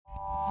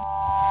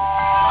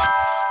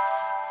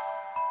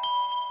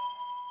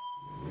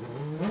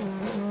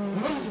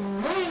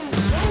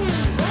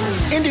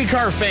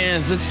IndyCar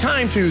fans, it's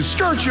time to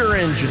start your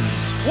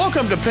engines.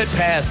 Welcome to Pit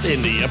Pass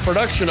Indy, a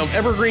production of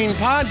Evergreen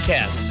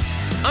Podcast.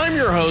 I'm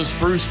your host,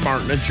 Bruce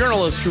Martin, a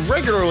journalist who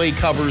regularly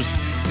covers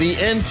the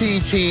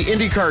NTT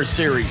IndyCar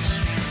Series.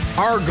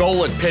 Our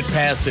goal at Pit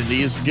Pass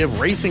Indy is to give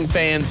racing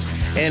fans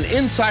an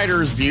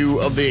insider's view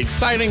of the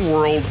exciting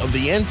world of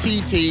the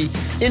NTT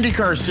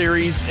IndyCar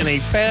Series in a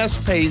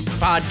fast-paced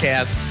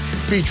podcast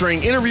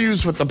featuring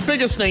interviews with the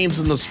biggest names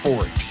in the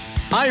sport.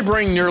 I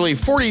bring nearly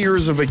 40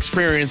 years of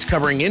experience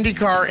covering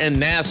IndyCar and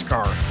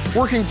NASCAR,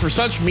 working for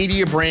such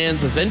media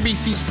brands as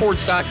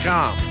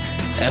NBCSports.com,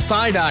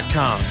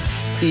 SI.com,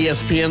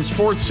 ESPN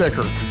Sports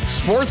Ticker,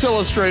 Sports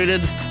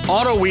Illustrated,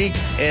 Auto Week,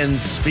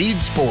 and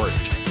Speed Sport.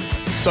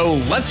 So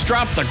let's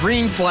drop the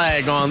green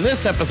flag on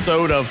this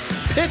episode of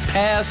Pit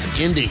Pass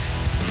Indy.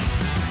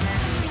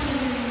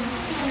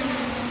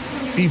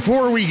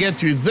 Before we get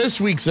to this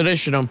week's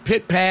edition of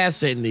Pit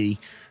Pass Indy,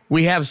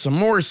 we have some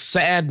more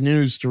sad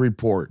news to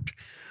report.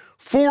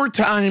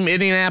 Four-time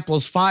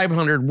Indianapolis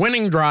 500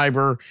 winning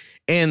driver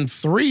and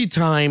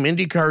three-time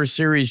IndyCar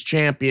Series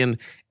champion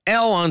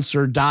Al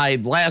Unser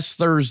died last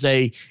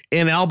Thursday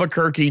in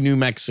Albuquerque, New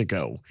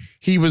Mexico.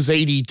 He was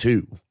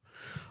 82.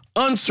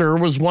 Unser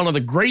was one of the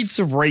greats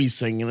of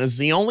racing and is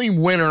the only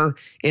winner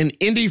in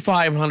Indy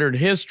 500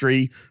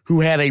 history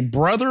who had a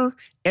brother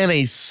and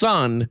a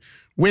son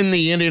win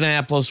the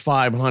Indianapolis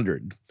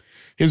 500.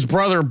 His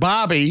brother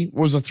Bobby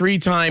was a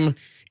three-time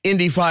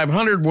Indy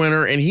 500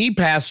 winner, and he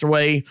passed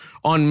away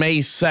on May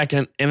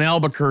 2nd in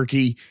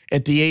Albuquerque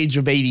at the age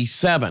of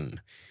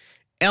 87.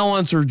 Al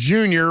Unser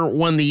Jr.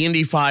 won the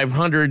Indy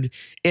 500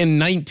 in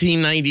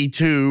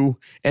 1992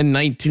 and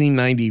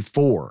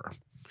 1994.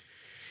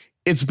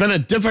 It's been a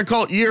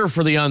difficult year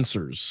for the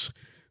Unsers.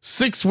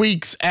 6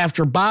 weeks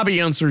after Bobby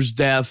Unser's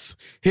death,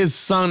 his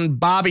son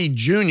Bobby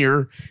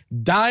Jr.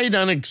 died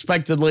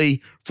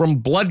unexpectedly from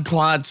blood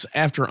clots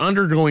after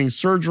undergoing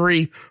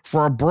surgery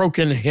for a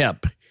broken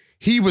hip.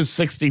 He was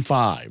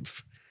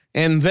 65.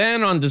 And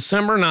then on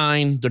December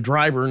 9, the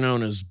driver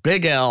known as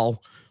Big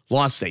Al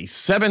lost a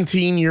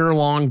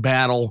 17-year-long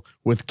battle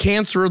with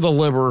cancer of the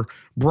liver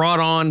brought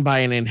on by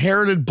an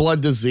inherited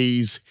blood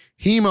disease,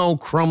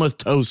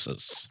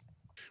 hemochromatosis.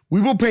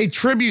 We will pay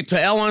tribute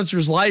to Al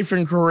Unser's life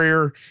and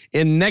career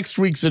in next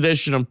week's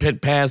edition of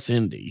Pit Pass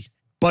Indy.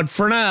 But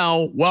for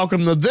now,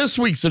 welcome to this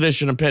week's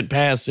edition of Pit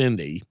Pass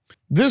Indy.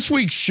 This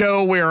week's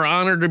show, we are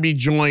honored to be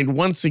joined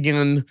once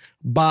again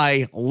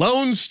by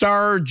Lone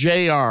Star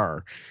JR,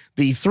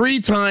 the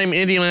three-time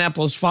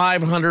Indianapolis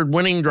 500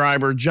 winning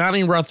driver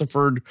Johnny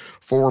Rutherford,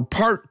 for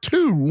part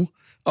two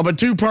of a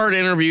two-part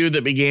interview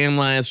that began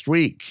last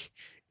week.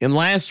 In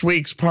last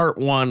week's part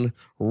one,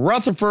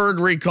 Rutherford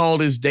recalled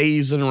his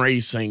days in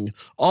racing,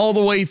 all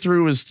the way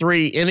through his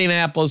three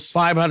Indianapolis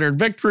 500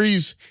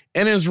 victories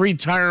and his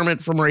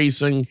retirement from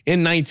racing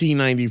in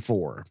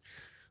 1994.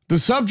 The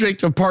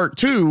subject of part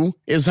two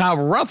is how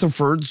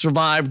Rutherford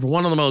survived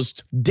one of the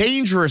most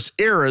dangerous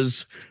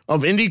eras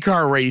of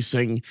IndyCar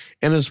racing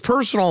and his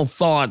personal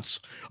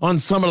thoughts on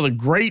some of the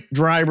great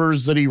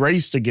drivers that he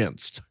raced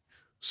against.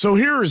 So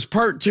here is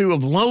part two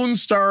of Lone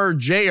Star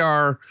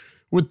JR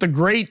with the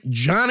great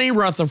Johnny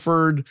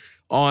Rutherford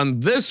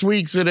on this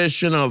week's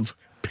edition of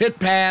Pit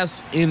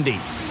Pass Indy.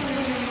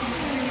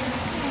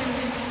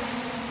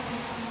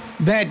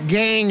 That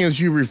gang, as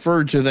you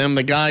referred to them,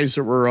 the guys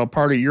that were a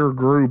part of your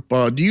group,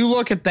 do you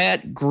look at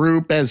that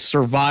group as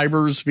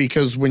survivors?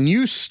 Because when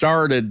you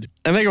started,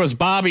 I think it was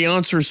Bobby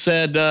Unser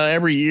said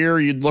every year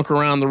you'd look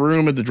around the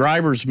room at the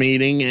drivers'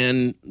 meeting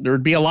and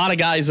there'd be a lot of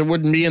guys that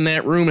wouldn't be in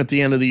that room at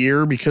the end of the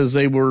year because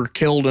they were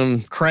killed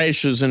in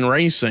crashes in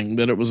racing,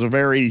 that it was a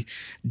very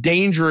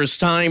dangerous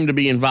time to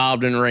be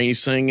involved in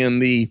racing,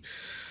 and the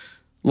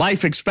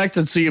life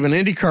expectancy of an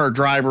IndyCar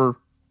driver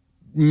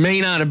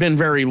may not have been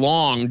very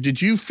long.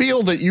 Did you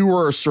feel that you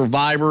were a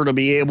survivor to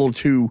be able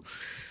to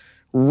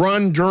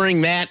run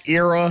during that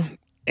era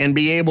and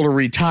be able to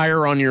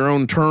retire on your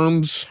own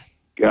terms?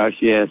 Gosh,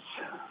 yes,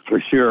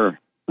 for sure.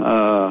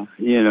 I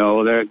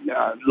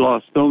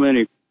lost so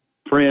many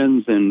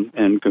friends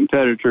and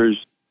competitors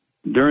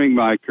during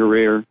my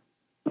career.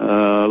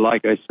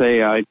 Like I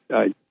say, I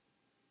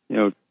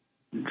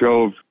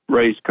drove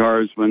race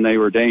cars when they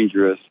were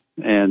dangerous,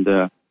 and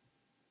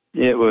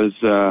it was,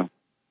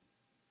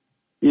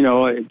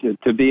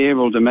 to be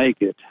able to make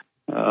it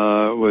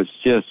was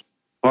just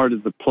part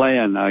of the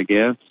plan, I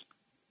guess.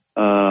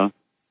 I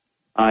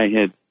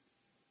had,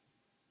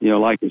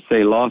 like I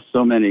say, lost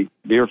so many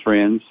dear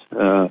friends.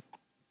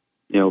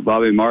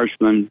 Bobby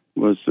Marshman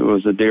was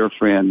a dear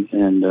friend,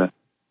 and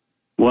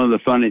one of the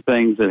funny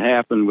things that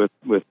happened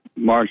with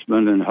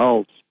Marshman and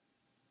Holtz,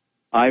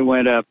 I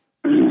went up.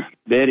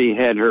 Betty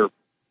had her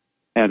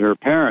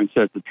parents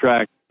at the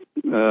track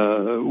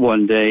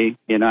one day,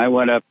 and I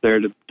went up there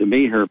to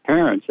meet her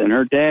parents, and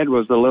her dad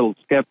was a little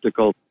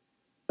skeptical,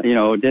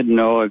 didn't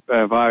know if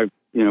I,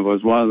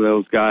 was one of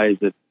those guys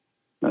that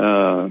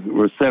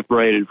were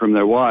separated from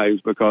their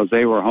wives because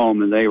they were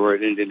home and they were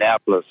in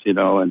Indianapolis,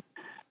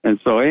 and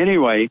so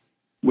anyway,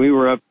 we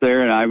were up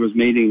there, and I was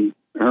meeting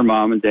her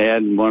mom and dad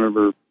and one of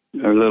her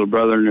little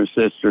brother and her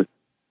sister,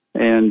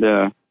 And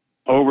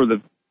over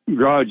the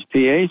garage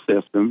PA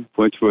system,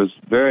 which was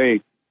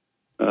very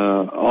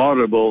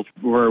audible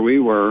where we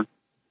were,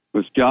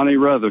 was Johnny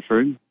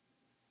Rutherford,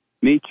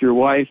 meet your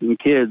wife and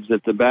kids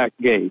at the back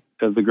gate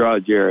of the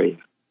garage area.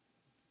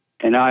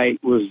 And I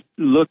was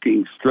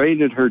looking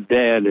straight at her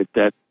dad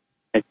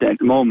at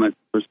that moment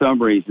for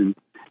some reason,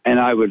 and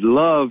I would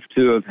love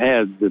to have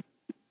had the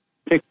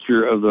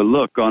picture of the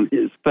look on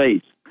his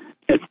face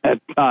at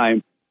that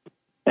time.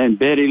 And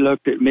Betty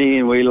looked at me,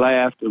 and we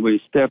laughed, and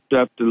we stepped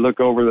up to look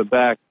over the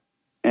back,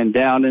 and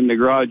down in the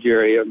garage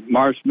area,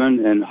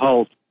 Marshman and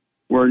Holt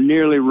were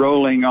nearly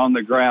rolling on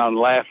the ground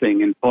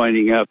laughing and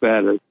pointing up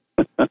at us.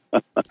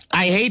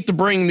 I hate to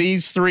bring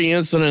these three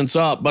incidents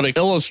up, but it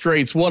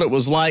illustrates what it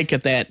was like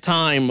at that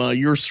time,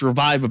 your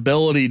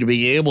survivability to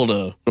be able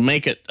to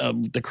make it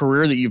the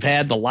career that you've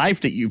had, the life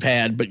that you've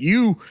had. But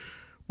you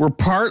were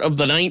part of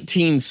the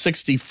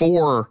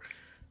 1964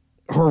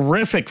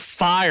 horrific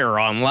fire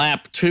on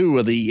lap 2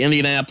 of the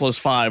Indianapolis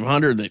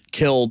 500 that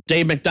killed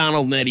Dave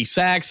McDonald and Eddie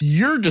Sachs.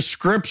 Your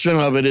description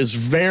of it is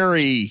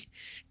very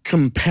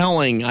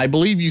compelling. I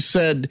believe you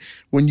said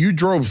when you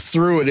drove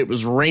through it, it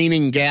was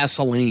raining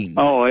gasoline.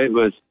 Oh, it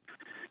was.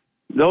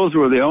 Those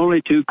were the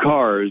only two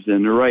cars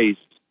in the race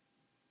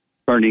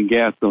burning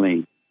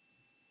gasoline.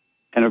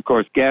 And of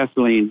course,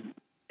 gasoline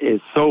is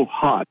so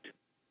hot.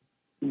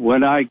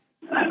 When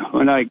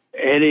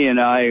Eddie and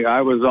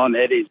I was on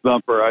Eddie's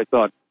bumper, I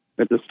thought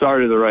at the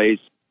start of the race,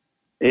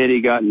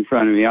 Eddie got in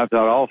front of me. I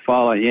thought, I'll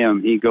follow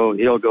him. He'll go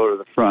to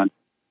the front.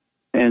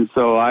 And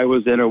so I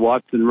was in a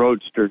Watson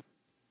Roadster.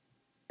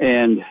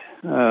 And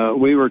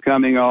we were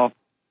coming off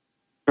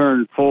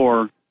turn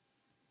 4,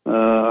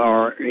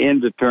 or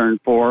into turn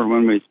 4,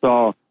 when we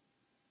saw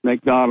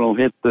McDonald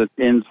hit the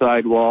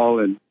inside wall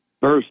and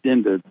burst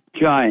into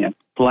giant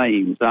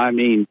flames. I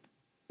mean,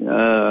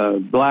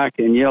 black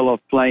and yellow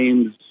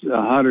flames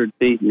 100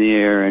 feet in the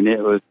air, and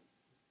it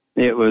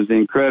was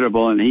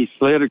incredible. And he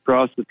slid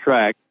across the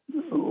track.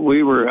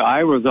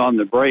 I was on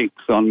the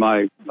brakes on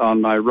my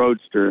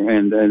Roadster,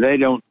 and they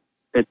don't,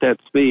 at that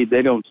speed,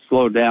 they don't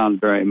slow down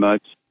very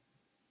much.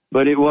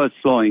 But it was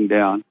slowing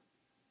down.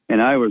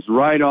 And I was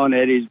right on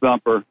Eddie's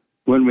bumper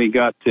when we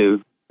got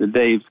to the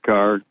Davey's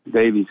car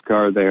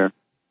there.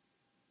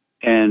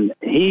 And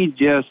he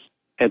just,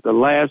 at the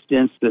last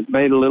instant,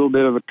 made a little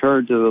bit of a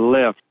turn to the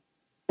left.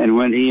 And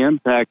when he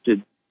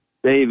impacted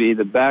Davey,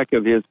 the back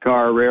of his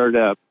car reared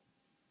up,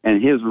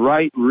 and his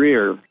right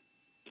rear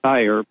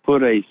tire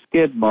put a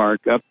skid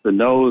mark up the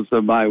nose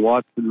of my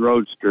Watson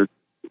Roadster.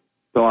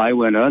 So I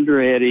went under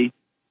Eddie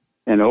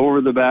and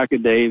over the back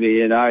of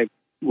Davey, and I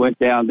went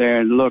down there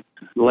and looked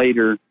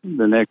later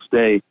the next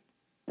day,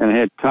 and I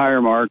had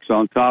tire marks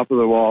on top of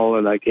the wall,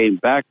 and I came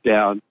back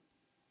down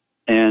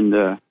and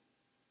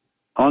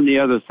on the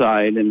other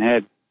side and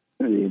had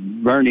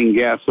burning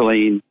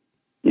gasoline.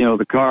 You know,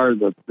 the car,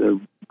 the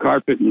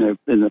carpet in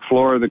the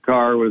floor of the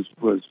car was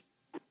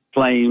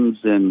flames,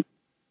 and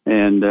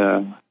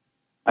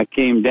I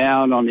came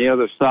down on the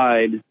other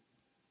side,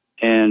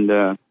 and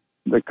the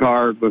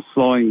car was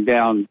slowing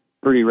down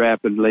pretty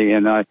rapidly,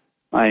 and I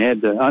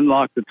had to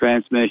unlock the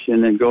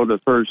transmission and go to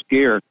first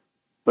gear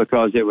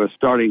because it was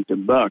starting to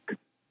buck.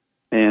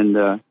 And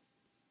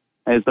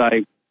as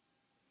I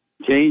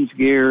changed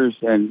gears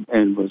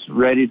and was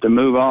ready to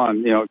move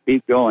on,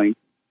 keep going,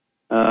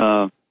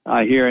 I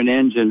hear an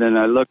engine, and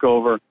I look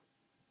over,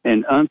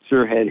 and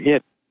Unser had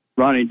hit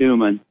Ronnie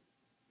Newman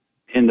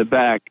in the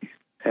back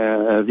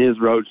of his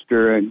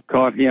Roadster and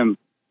caught him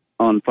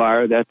on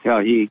fire. That's how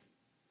he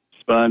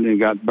spun and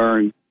got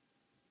burned.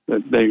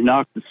 They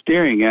knocked the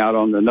steering out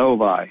on the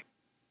Novi,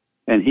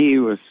 and he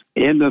was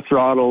in the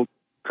throttle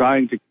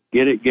trying to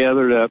get it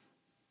gathered up,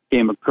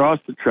 came across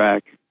the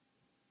track,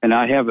 and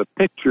I have a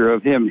picture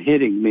of him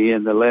hitting me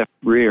in the left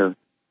rear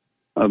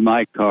of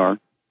my car,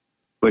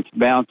 which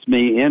bounced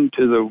me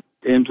into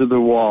the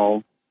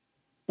wall,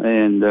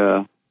 and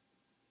it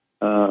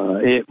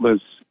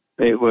was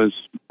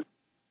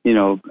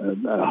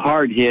a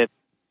hard hit.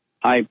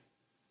 I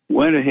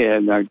went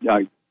ahead,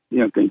 I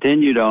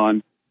continued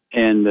on,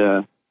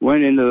 and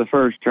went into the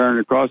first turn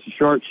across the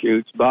short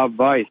chutes. Bob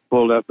Weiss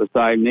pulled up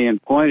beside me and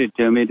pointed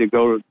to me to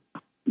go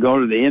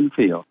to the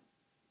infield,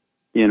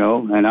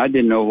 and I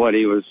didn't know what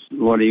he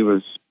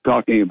was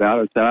talking about.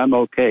 I said, I'm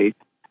okay.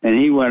 And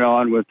he went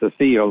on with the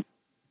field,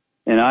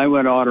 and I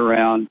went on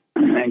around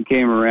and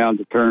came around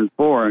to turn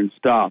 4 and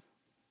stopped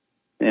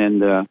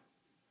and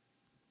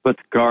put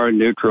the car in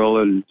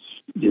neutral and,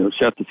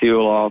 shut the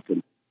fuel off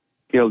and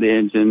killed the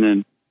engine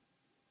and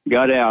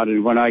got out.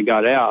 And when I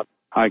got out,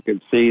 I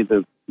could see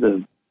the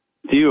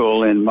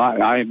fuel in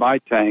my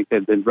tank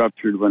had been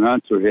ruptured when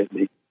Unser hit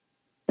me.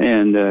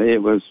 And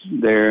it was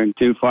there, and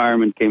 2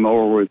 firemen came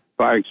over with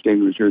fire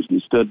extinguishers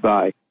and stood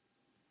by.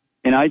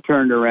 And I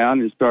turned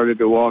around and started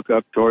to walk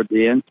up toward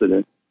the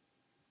incident.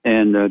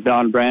 And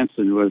Don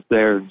Branson was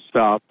there,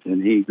 stopped,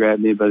 and he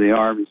grabbed me by the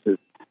arm and said,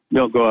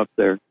 don't go up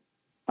there.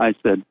 I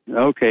said,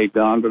 okay,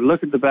 Don, but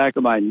look at the back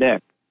of my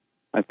neck.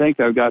 I think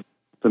I've got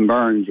some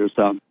burns or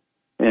something.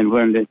 And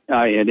when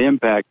I had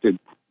impacted,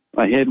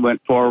 my head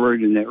went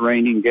forward, and it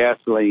raining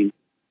gasoline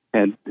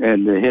had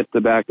hit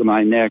the back of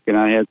my neck, and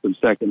I had some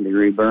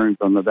second-degree burns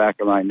on the back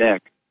of my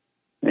neck.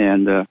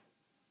 And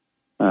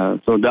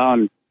so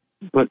Don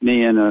put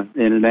me in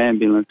an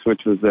ambulance,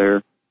 which was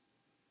there,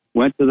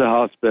 went to the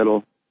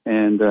hospital,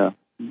 and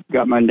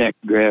got my neck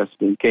dressed,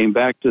 and came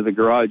back to the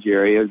garage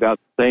area about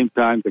the same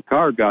time the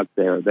car got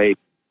there. They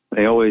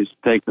always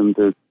take them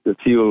to the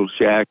fuel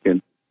shack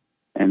and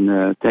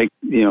take,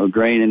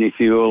 drain any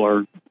fuel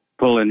or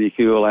pull any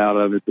fuel out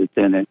of it that's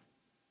in it.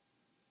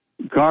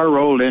 The car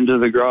rolled into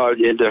the garage,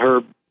 into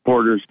Herb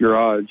Porter's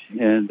garage,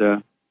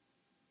 and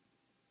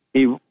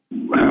he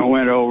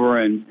went over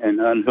and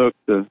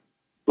unhooked the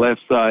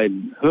left side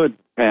hood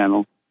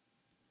panel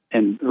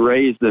and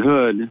raised the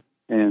hood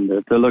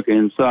and to look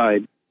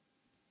inside.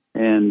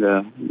 And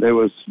there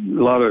was a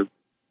lot of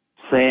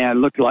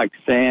sand, looked like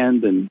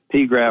sand and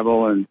pea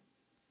gravel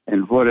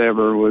and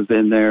whatever was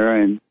in there.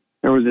 And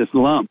there was this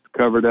lump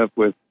covered up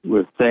with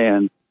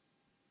sand.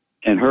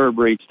 And Herb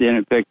reached in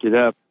and picked it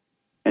up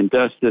and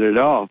dusted it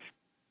off.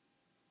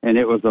 And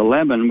it was a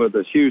lemon with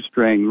a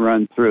shoestring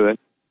run through it.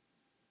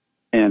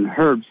 And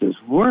Herb says,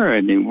 "Where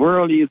in the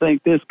world do you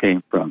think this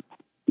came from?"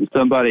 And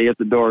somebody at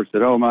the door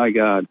said, "Oh, my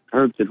God."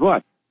 Herb said,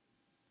 "What?"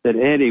 That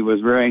Eddie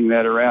was wearing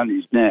that around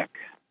his neck.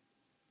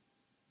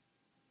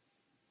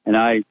 And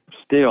I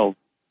still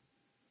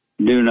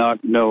do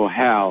not know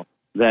how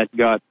that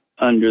got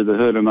under the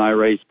hood of my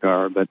race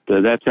car, but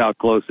that's how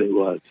close it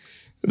was.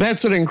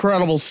 That's an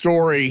incredible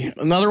story.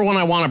 Another one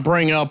I want to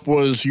bring up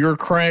was your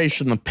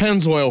crash in the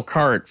Pennzoil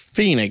car at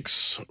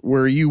Phoenix,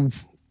 where you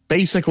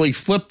basically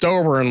flipped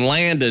over and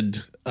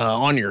landed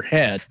on your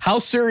head. How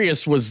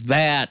serious was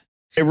that?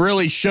 It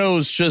really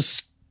shows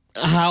just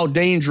how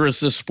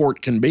dangerous this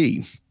sport can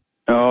be.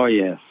 Oh,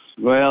 yes.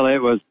 Well,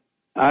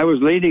 I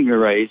was leading the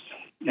race,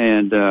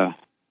 and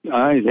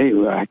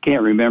I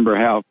can't remember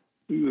how.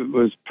 It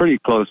was pretty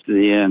close to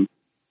the end.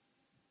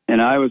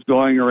 And I was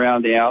going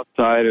around the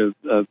outside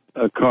of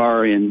a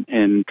car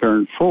in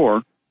turn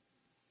 4,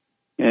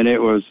 and it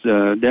was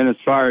Dennis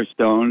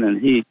Firestone,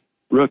 and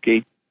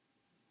rookie,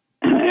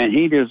 and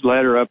he just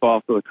let her up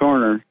off the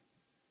corner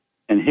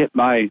and hit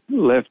my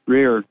left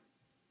rear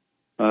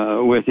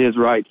with his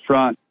right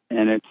front,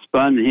 and it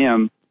spun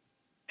him,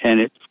 and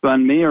it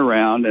spun me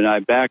around, and I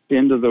backed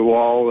into the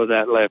wall with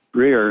that left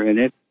rear, and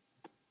it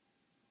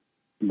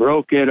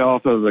broke it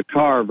off of the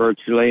car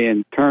virtually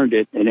and turned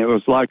it, and it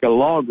was like a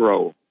log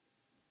roll.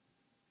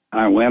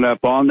 I went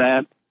up on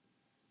that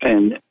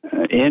and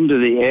into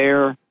the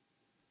air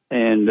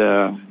and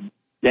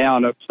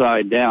down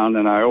upside down.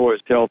 And I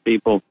always tell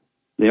people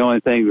the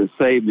only thing that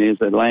saved me is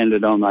it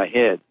landed on my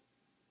head.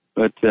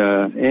 But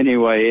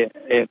anyway,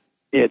 it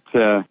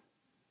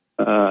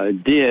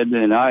did,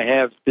 and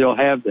I still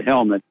have the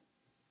helmet.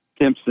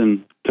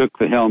 Simpson took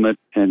the helmet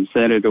and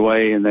sent it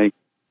away, and they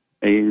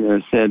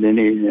said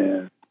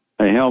a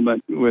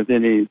helmet with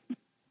any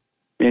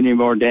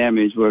more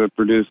damage would have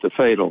produced a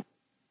fatal.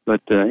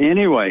 But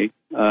anyway,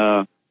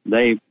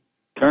 they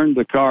turned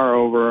the car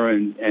over,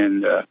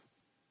 and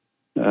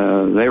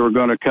they were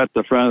going to cut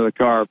the front of the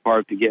car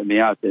apart to get me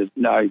out.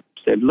 I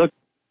said, "Look,"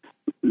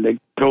 they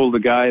told the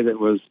guy that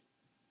was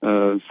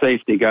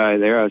safety guy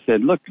there, I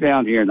said, "Look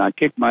down here." And I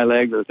kicked my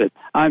leg. I said,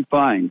 "I'm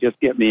fine. Just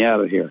get me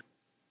out of here."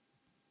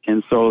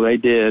 And so they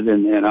did,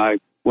 and I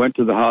went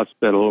to the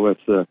hospital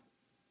with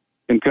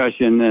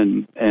concussion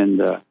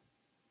and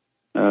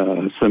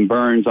some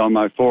burns on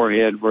my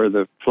forehead where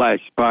the flash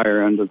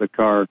fire under the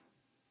car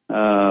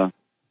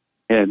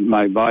and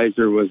my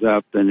visor was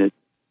up, and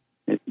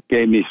it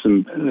gave me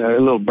some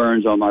little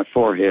burns on my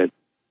forehead.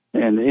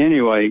 And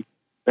anyway,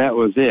 that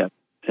was it.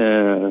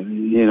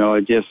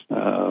 It just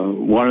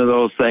one of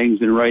those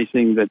things in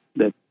racing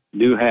that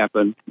do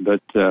happen.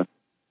 But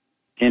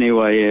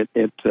anyway,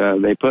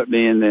 they put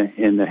me in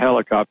the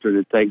helicopter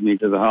to take me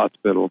to the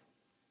hospital.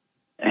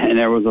 And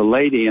there was a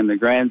lady in the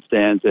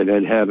grandstands that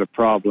had a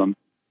problem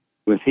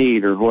with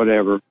heat or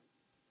whatever,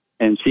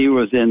 and she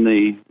was in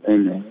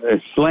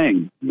a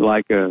sling,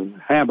 like a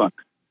hammock.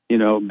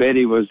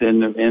 Betty was in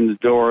the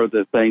door of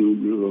the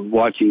thing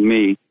watching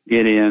me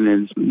get in,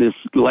 and this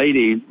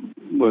lady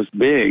was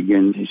big,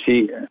 and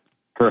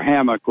her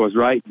hammock was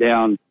right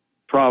down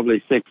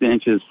probably 6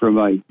 inches from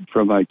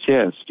my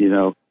chest,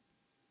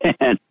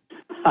 And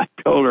I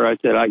told her, I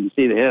said, "I can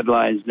see the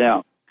headlines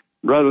now.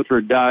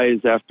 Rutherford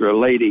dies after a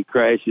lady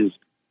crashes,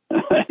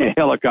 a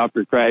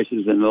helicopter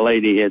crashes, and the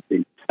lady hits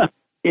him."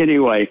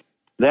 Anyway,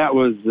 that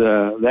was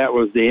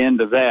the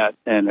end of that.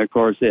 And of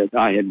course,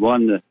 I had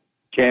won the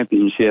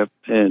championship,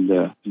 and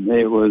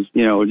it was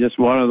just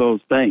one of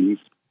those things.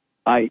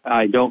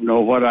 I don't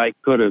know what I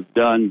could have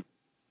done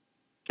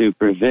to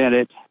prevent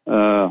it.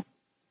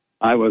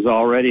 I was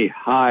already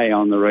high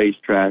on the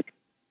racetrack.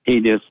 He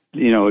just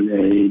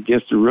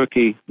a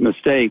rookie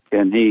mistake,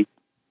 and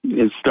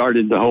it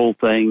started the whole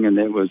thing, and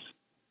it was,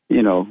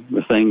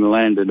 the thing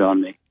landed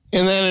on me.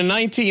 And then in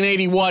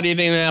 1981,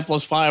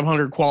 Indianapolis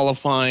 500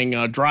 qualifying,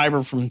 a driver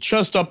from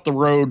just up the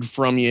road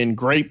from you in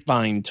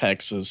Grapevine,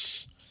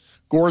 Texas,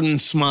 Gordon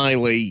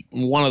Smiley,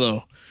 one of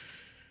the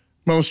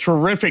Most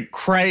horrific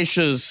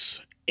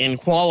crashes in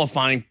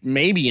qualifying,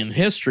 maybe in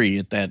history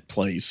at that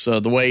place.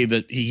 The way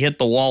that he hit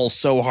the wall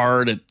so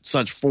hard at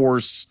such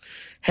force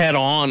head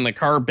on, the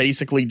car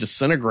basically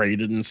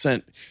disintegrated and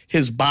sent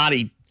his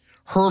body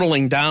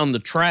hurtling down the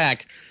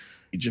track.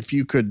 If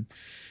you could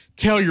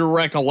tell your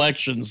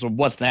recollections of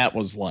what that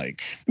was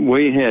like.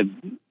 We had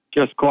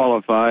just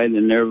qualified,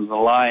 and there was a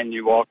line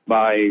you walked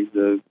by,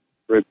 the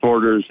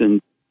reporters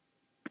and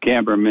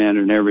cameramen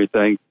and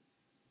everything.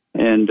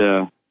 And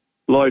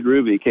Lloyd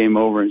Ruby came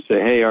over and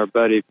said, "Hey, our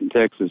buddy from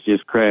Texas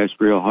just crashed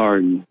real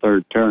hard in the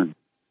third turn."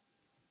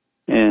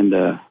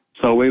 And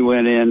so we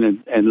went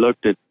in and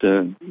looked at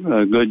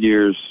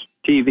Goodyear's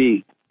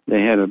TV.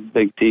 They had a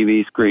big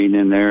TV screen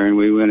in there, and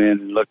we went in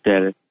and looked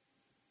at it.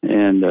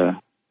 And,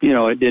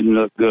 it didn't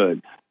look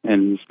good.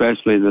 And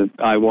especially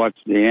I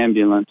watched the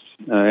ambulance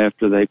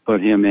after they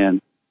put him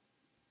in,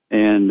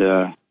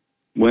 and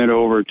went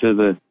over to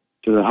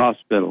the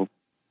hospital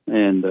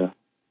and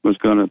was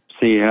going to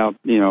see how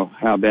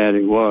bad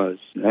it was.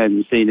 I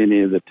hadn't seen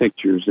any of the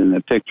pictures, and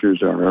the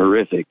pictures are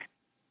horrific.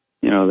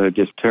 They're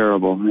just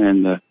terrible.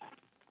 And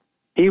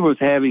he was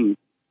having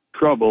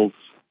troubles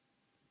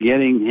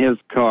getting his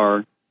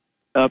car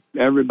up.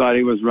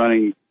 Everybody was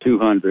running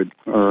 200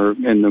 or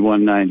in the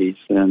 190s,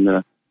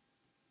 and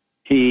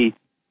he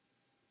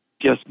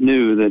just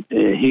knew that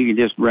he could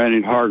just run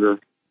it harder.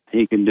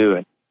 He can do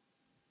it.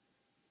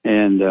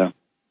 And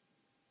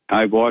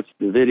I watched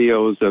the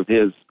videos of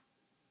his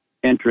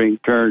entering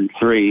turn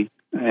 3,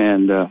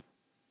 and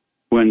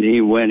when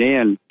he went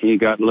in, he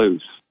got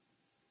loose.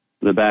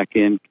 The back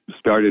end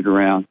started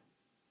around,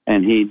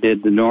 and he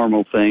did the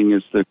normal thing,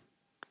 is to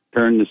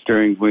turn the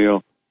steering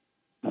wheel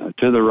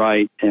to the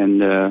right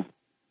and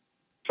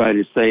try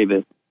to save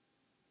it.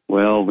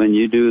 Well, when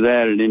you do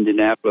that in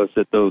Indianapolis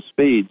at those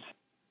speeds,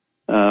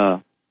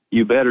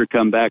 you better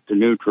come back to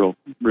neutral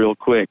real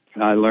quick.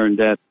 I learned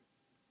that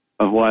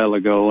a while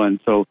ago, and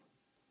so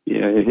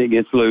if it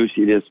gets loose,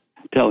 you just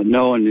tell it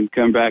no and then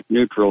come back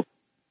neutral.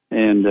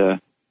 And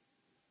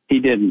he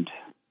didn't.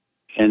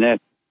 And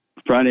that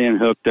front end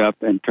hooked up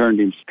and turned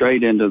him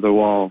straight into the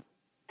wall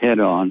head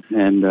on,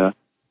 and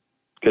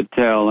could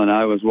tell. And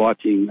I was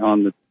watching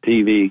on the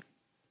TV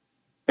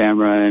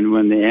camera, and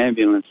when the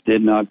ambulance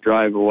did not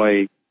drive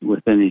away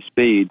with any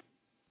speed,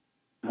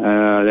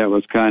 that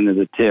was kind of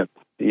the tip,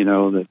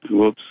 that,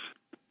 whoops,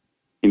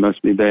 he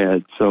must be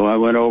bad. So I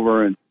went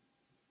over, and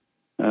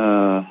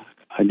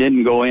I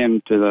didn't go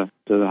into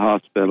the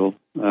hospital,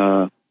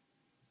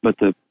 but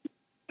the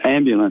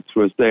ambulance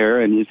was there,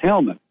 and his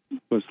helmet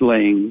was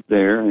laying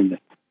there. And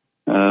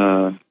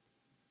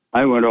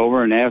I went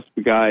over and asked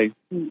the guy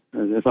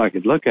if I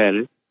could look at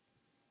it,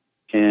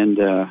 and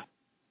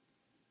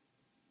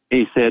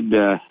he said,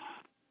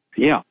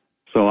 yeah.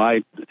 So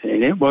and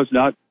it was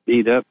not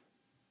beat up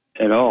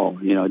at all.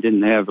 It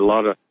didn't have a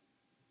lot of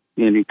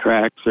any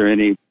cracks or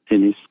any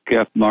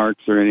scuff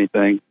marks or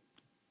anything.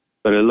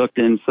 But I looked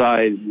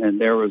inside, and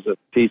there was a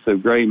piece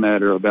of gray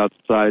matter about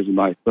the size of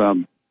my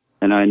thumb,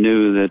 and I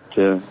knew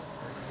that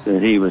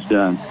he was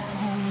done.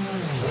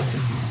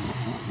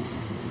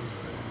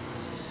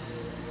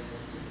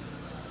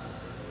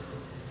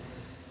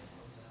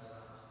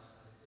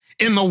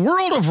 In the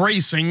world of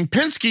racing,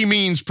 Penske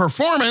means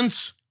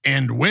performance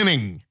and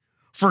winning.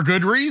 For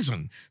good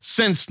reason.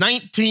 Since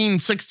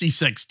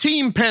 1966,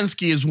 Team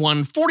Penske has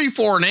won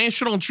 44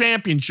 national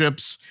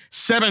championships,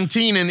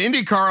 17 in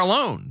IndyCar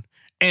alone.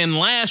 And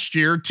last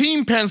year,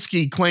 Team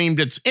Penske claimed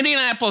its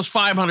Indianapolis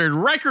 500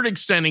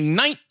 record-extending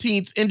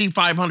 19th Indy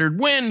 500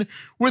 win,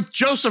 with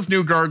Joseph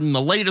Newgarden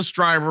the latest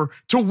driver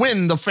to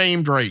win the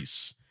famed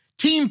race.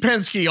 Team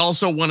Penske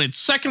also won its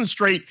second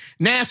straight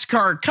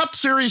NASCAR Cup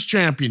Series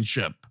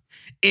championship.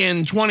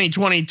 In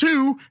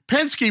 2022,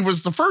 Penske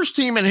was the first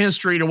team in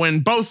history to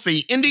win both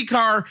the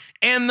IndyCar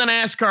and the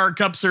NASCAR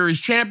Cup Series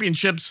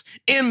championships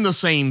in the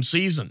same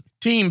season.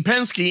 Team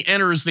Penske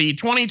enters the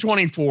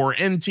 2024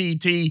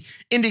 NTT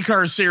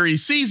IndyCar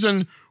Series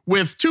season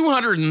with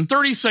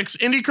 236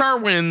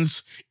 IndyCar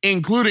wins,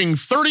 including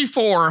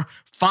 34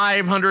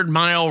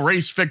 500-mile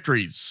race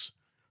victories.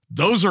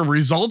 Those are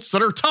results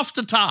that are tough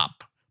to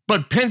top.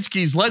 But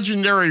Penske's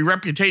legendary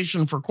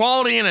reputation for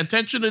quality and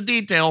attention to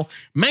detail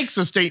makes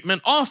a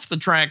statement off the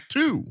track,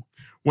 too.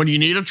 When you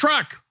need a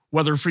truck,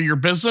 whether for your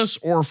business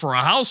or for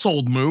a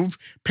household move,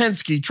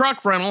 Penske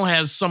Truck Rental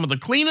has some of the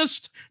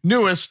cleanest,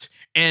 newest,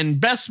 and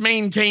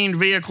best-maintained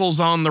vehicles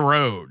on the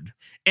road.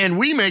 And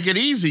we make it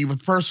easy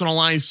with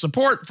personalized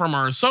support from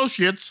our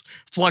associates,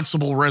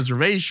 flexible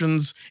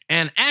reservations,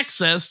 and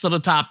access to the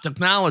top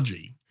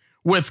technology.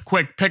 With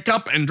quick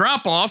pickup and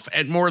drop-off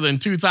at more than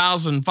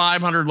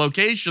 2,500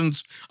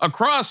 locations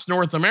across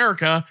North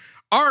America,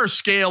 our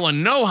scale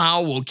and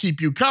know-how will keep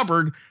you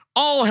covered,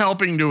 all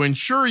helping to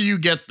ensure you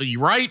get the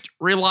right,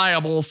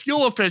 reliable,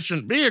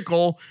 fuel-efficient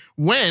vehicle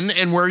when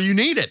and where you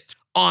need it.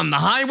 On the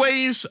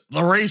highways,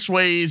 the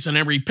raceways, and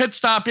every pit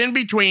stop in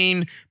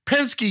between,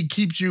 Penske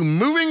keeps you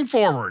moving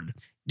forward.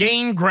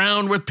 Gain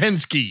ground with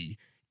Penske.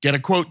 Get a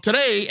quote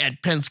today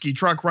at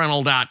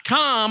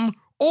PenskeTruckRental.com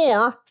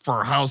Or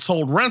for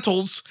household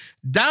rentals,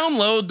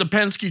 download the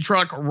Penske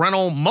Truck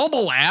Rental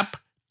mobile app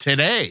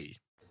today.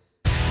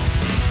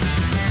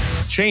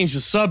 Change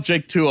the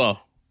subject to a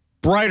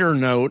brighter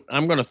note.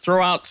 I'm going to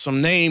throw out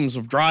some names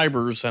of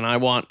drivers, and I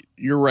want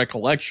your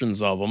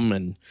recollections of them.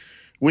 And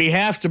we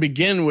have to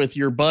begin with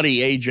your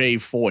buddy, A.J.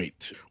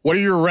 Foyt. What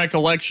are your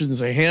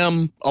recollections of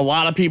him? A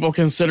lot of people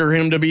consider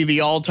him to be the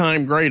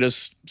all-time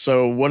greatest.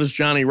 So what does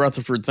Johnny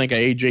Rutherford think of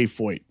A.J.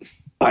 Foyt?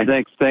 I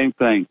think same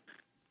thing.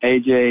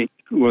 A.J.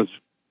 was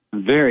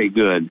very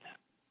good.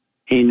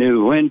 He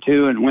knew when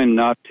to and when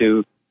not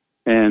to.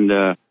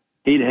 And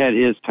he'd had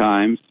his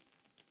times,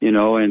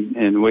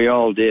 and we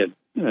all did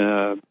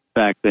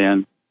back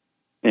then.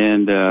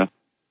 And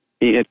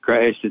he had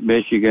crashed at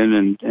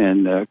Michigan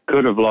and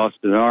could have lost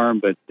an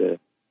arm, but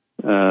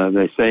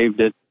they saved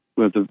it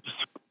with a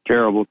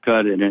terrible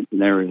cut in it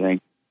and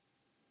everything.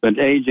 But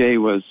A.J.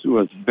 was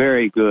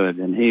very good,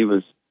 and he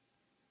was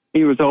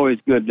always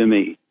good to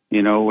me.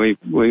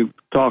 We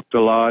talked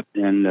a lot,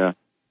 and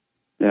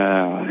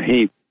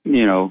he,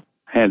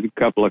 had a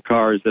couple of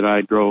cars that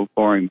I drove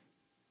for him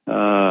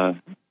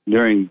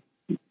during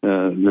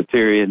the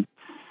period.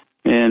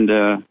 And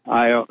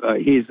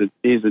he's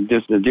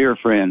just a dear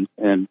friend,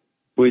 and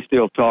we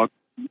still talk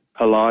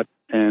a lot.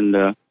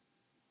 And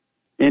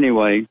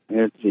anyway,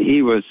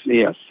 he was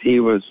the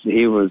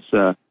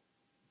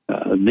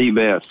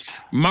best.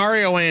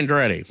 Mario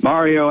Andretti.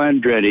 Mario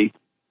Andretti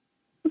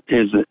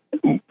is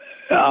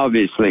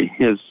obviously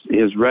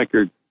his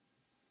record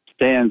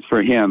stands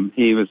for him.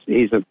 He was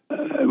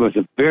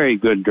a very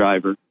good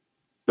driver,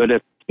 but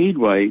at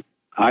Speedway,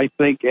 I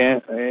think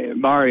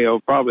Mario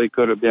probably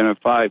could have been a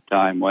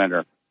 5-time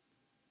winner.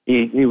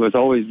 He was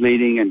always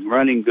leading and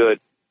running good,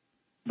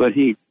 but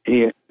he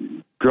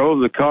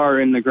drove the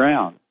car in the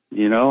ground,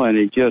 and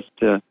he just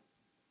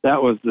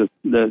that was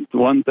the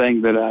one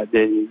thing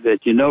that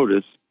you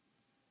notice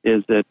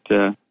is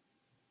that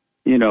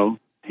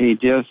he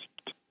just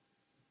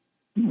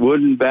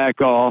wouldn't back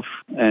off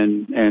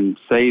and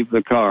save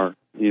the car.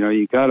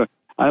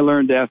 I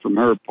learned that from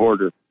Herb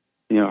Porter.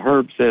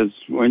 Herb says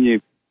when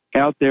you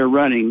out there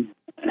running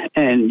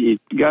and you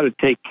got to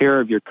take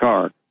care of your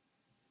car.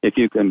 If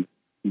you can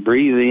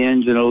breathe the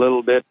engine a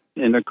little bit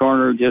in the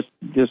corner, just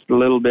a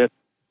little bit,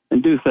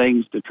 and do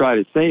things to try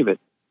to save it.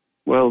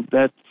 Well,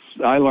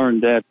 I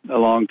learned that a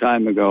long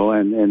time ago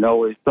and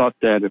always thought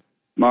that of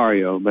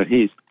Mario, but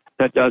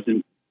that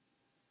doesn't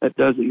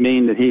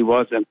mean that he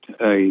wasn't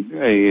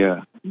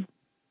a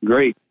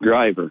great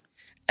driver.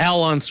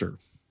 Al Unser.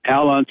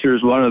 Al Unser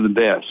is one of the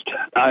best.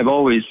 I've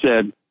always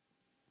said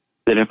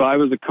that if I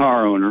was a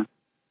car owner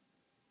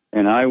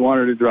and I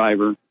wanted a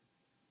driver,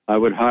 I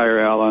would hire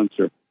Al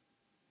Unser.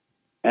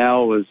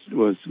 Al was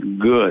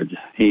good.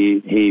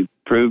 He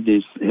proved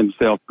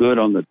himself good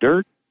on the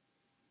dirt,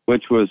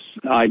 which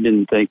I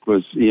didn't think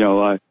was,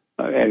 I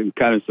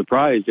kind of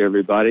surprised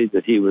everybody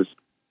that he was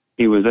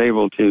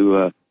able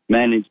to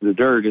manage the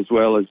dirt as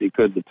well as he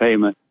could the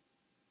pavement,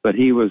 but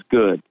he was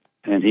good.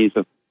 And he's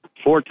a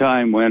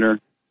 4-time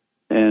winner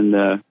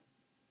and,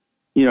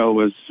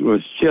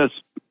 was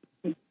just,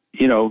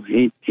 he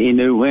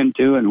knew when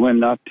to and when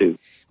not to.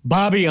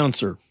 Bobby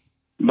Unser.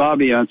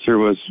 Bobby Unser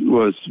was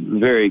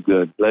very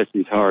good, bless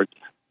his heart.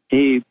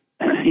 He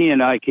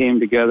and I came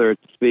together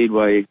at the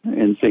Speedway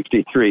in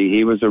 '63.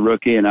 He was a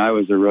rookie and I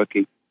was a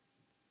rookie.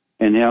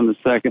 And on the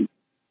second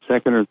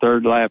or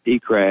third lap, he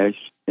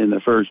crashed in the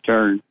first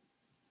turn,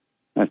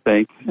 I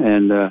think.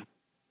 And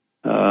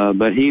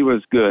but he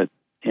was good.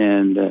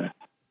 And it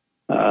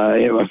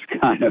was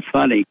kind of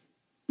funny.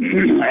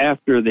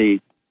 After the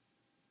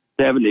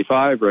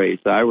 75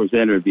 race, I was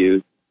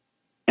interviewed,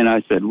 and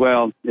I said,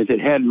 well, if it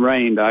hadn't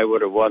rained, I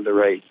would have won the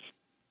race.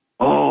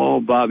 Oh,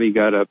 Bobby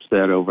got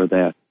upset over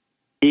that.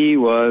 He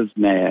was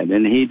mad,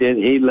 and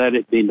he let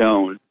it be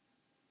known.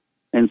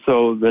 And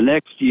so the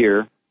next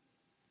year,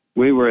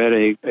 we were at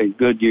a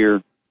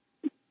Goodyear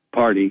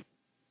party,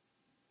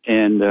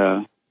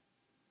 and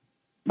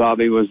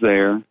Bobby was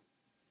there,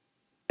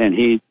 and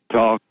he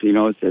talked,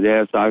 said,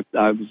 yes, I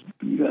was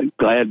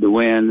glad to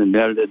win, and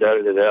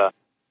da-da-da-da-da-da.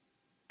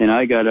 And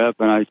I got up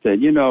and I said,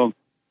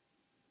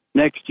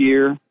 next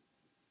year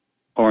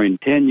or in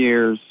 10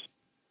 years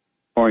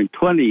or in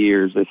 20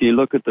 years, if you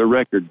look at the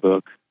record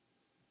book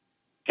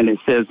and it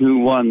says who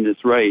won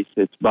this race,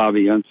 it's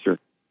Bobby Unser.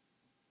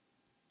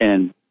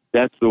 And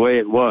that's the way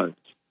it was.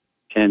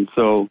 And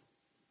so,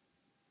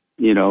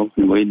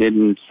 we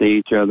didn't see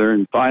each other.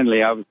 And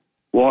finally I was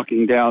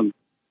walking down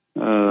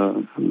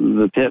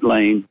the pit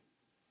lane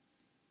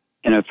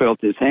and I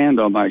felt his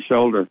hand on my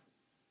shoulder.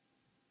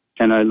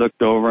 And I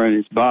looked over, and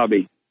it's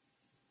Bobby.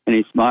 And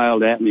he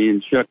smiled at me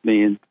and shook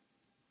me and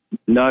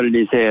nodded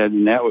his head,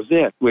 and that was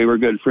it. We were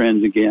good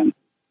friends again.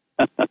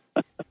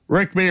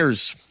 Rick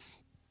Mears.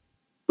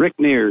 Rick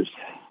Mears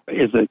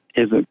is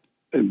a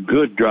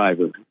good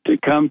driver. To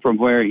come from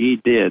where he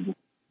did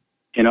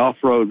in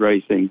off-road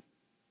racing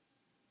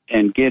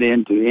and get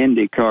into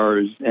Indy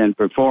cars and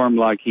perform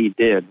like he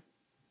did,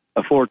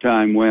 a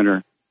 4-time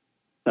winner,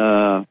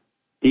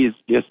 he's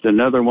just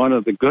another one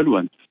of the good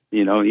ones.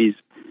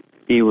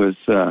 He was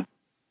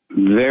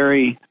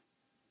very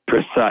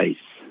precise,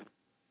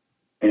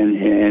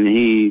 and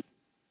he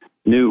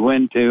knew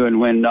when to and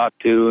when not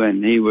to,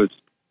 and he was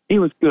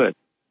good,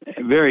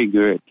 very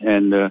good.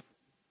 And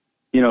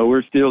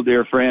we're still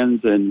dear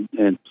friends, and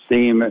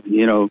see him, at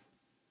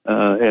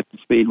the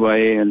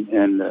Speedway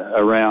and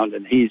around.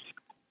 And he's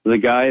the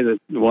guy that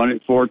won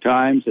it 4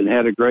 times and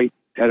had a great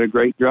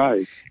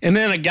drive. And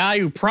then a guy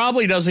who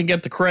probably doesn't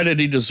get the credit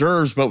he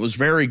deserves, but was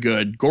very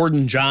good,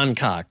 Gordon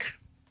Johncock.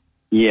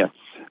 Yes,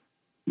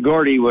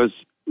 Gordy was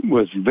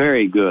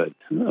very good.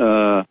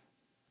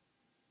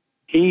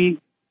 He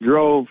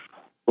drove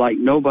like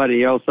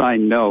nobody else I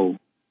know,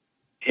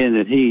 in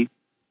that he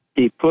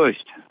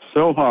pushed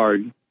so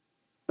hard.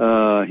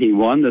 He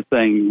won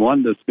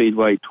the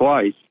Speedway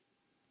twice,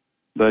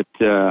 but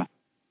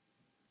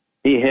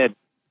he had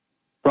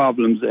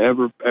problems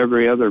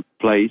every other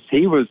place.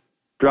 He was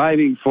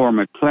driving for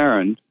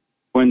McLaren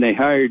when they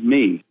hired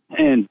me,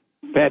 and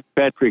Pat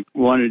Patrick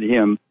wanted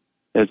him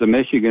as a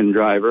Michigan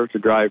driver to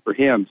drive for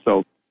him.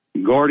 So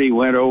Gordy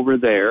went over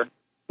there,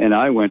 and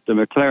I went to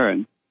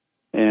McLaren.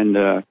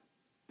 And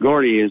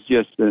Gordy is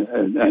just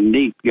a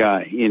neat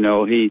guy.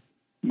 He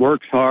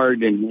works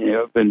hard in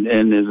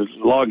his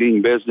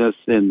logging business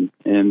in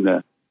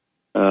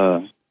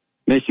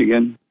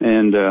Michigan,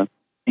 and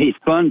he's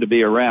fun to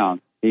be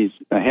around. He's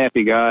a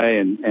happy guy,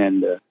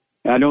 and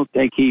I don't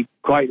think he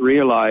quite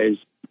realized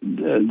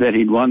that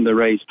he'd won the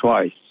race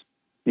twice.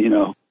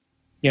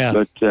 Yeah.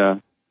 But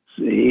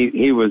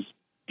he was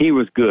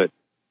good.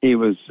 He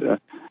was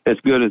as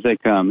good as they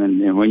come,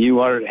 and when you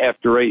want to have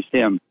to race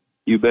him,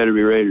 you better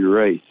be ready to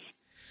race.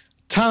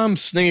 Tom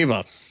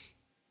Sneva.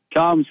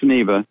 Tom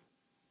Sneva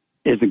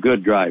is a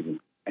good driver.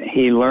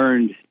 He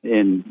learned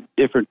in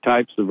different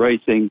types of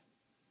racing,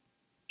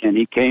 and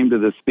he came to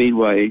the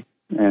Speedway,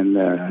 and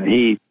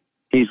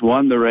he's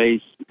won the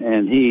race,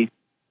 and he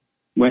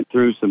went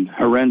through some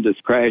horrendous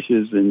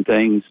crashes and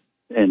things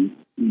and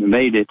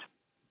made it.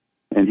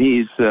 And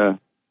he's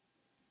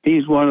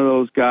one of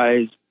those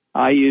guys.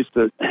 I used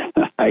to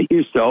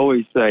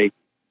always say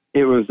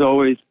it was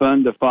always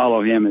fun to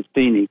follow him at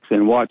Phoenix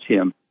and watch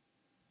him,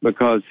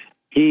 because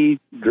he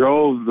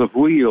drove the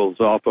wheels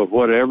off of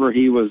whatever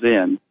he was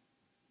in,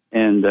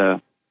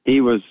 and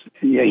he was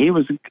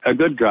a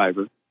good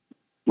driver.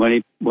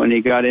 When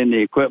he got in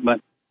the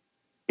equipment,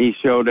 he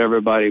showed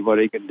everybody what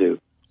he could do.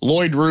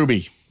 Lloyd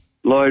Ruby.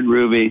 Lloyd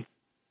Ruby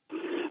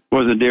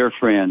was a dear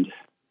friend,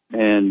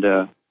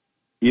 and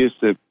used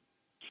to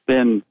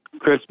spend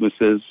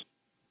Christmases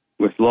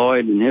with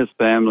Lloyd and his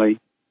family,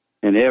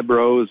 and Eb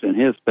Rose and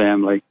his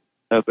family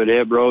up at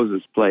Eb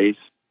Rose's place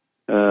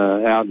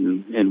out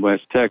in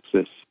West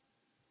Texas.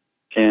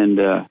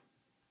 And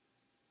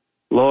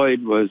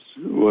Lloyd was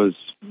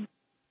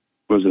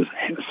a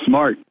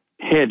smart,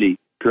 heady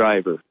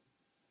driver.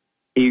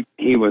 He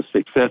was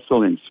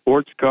successful in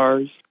sports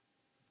cars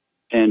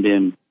and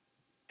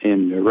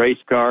in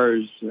race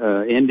cars,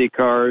 Indy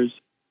cars.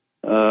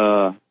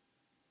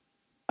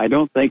 I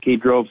don't think he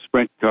drove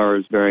sprint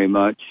cars very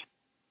much,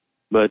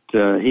 but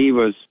he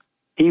was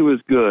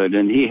good,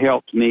 and he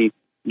helped me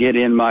get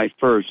in my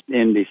first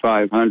Indy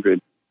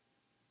 500.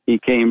 He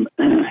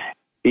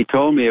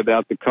told me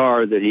about the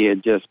car that he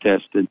had just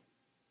tested,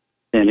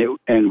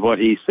 and what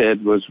he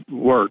said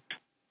worked.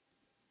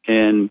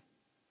 And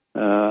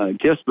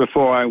just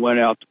before I went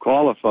out to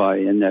qualify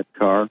in that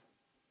car,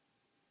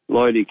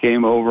 Lloydie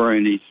came over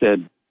and he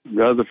said,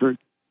 "Rutherford,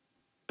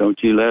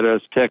 don't you let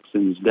us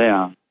Texans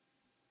down."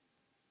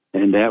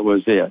 And that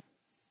was it.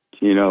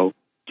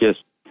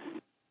 Just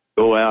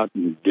go out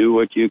and do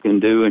what you can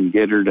do and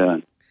get her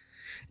done.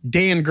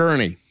 Dan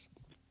Gurney.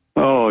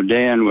 Oh,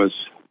 Dan was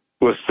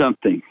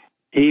something.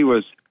 He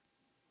was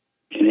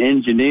an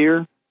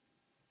engineer.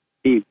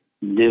 He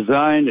had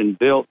designed and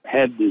built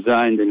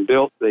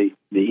the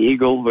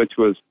Eagle, which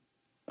was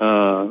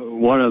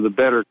one of the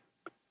better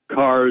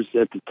cars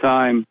at the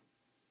time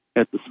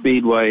at the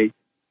Speedway.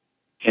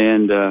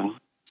 And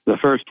the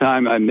first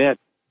time I met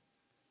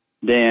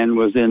Dan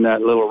was in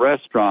that little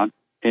restaurant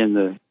in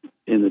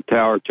the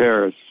Tower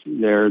Terrace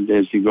there.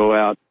 As you go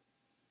out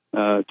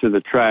to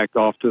the track,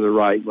 off to the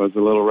right was a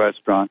little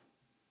restaurant.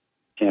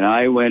 And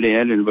I went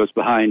in and was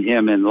behind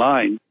him in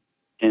line,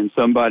 and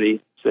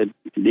somebody said,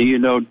 "Do you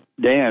know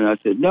Dan?" I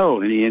said,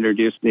 "No." And he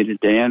introduced me to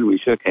Dan. We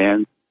shook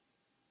hands.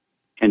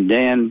 And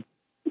Dan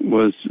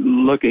was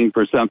looking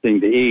for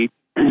something to eat,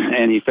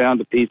 and he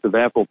found a piece of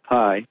apple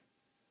pie,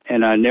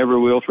 and I never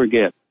will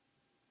forget.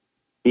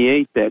 He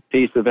ate that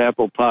piece of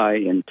apple pie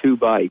in 2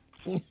 bites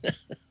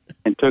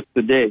and took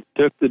the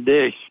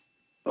dish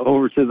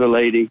over to the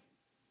lady,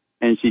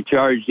 and she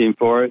charged him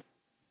for it.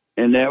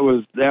 And that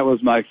was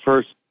my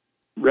first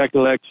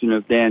recollection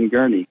of Dan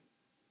Gurney.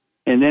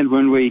 And then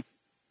when we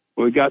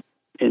got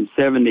in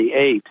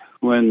 78,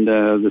 when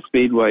the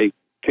Speedway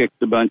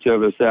kicked a bunch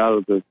of us out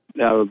of the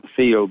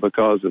field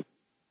because of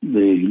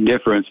the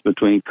difference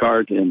between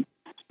CART and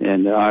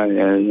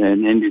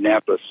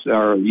Indianapolis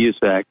or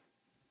USAC,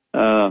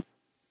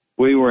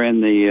 we were in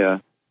the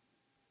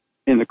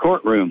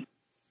courtroom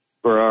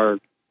for our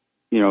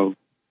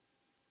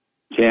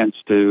chance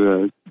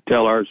to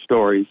tell our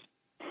stories.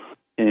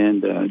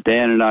 And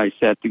Dan and I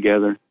sat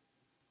together,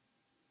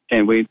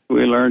 and we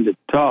learned to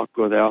talk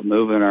without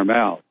moving our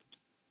mouths.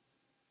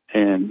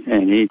 And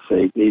he'd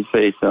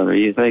say something.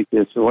 You think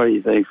this? What do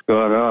you think's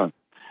going on?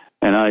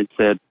 And I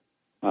said,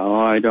 "Oh,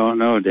 I don't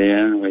know,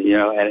 Dan." You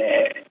know,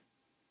 and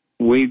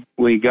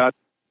we got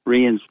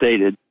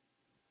reinstated.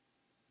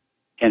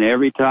 And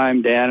every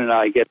time Dan and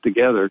I get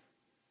together,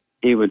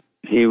 he would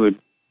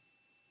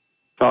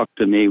talk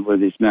to me with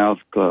his mouth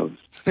closed.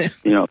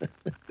 You know,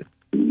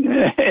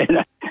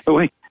 and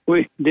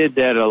we did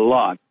that a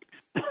lot.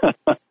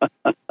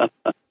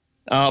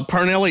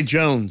 Parnelli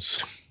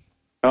Jones.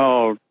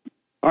 Oh,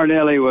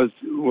 Parnelli was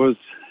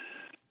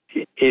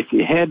if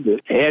you had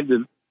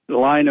to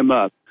line them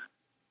up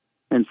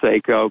and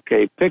say,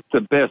 okay, pick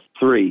the best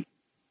three,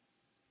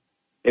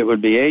 it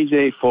would be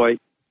A.J. Foyt,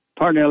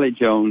 Parnelli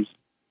Jones,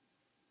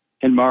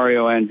 and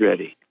Mario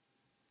Andretti.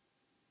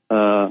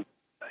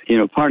 You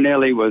know,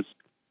 Parnelli was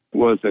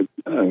a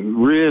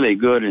really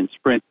good in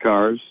sprint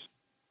cars,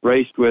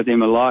 raced with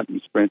him a lot in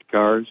sprint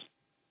cars,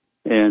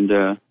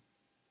 and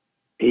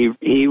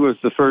he was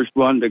the first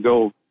one to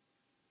go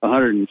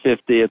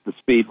 150 at the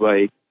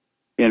Speedway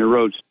in a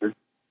roadster.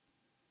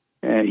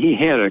 And he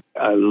had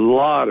a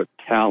lot of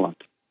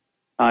talent.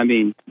 I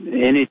mean,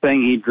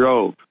 anything he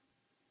drove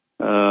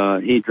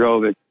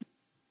it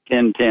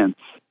 10/10.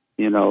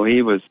 You know,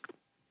 he was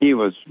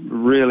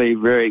really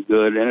very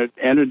good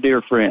and a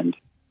dear friend.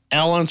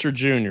 Al Unser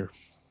Jr.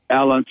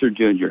 Al Unser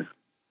Jr.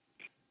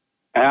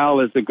 Al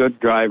is a good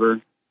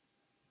driver.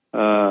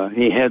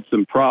 He had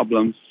some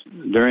problems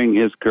during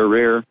his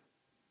career.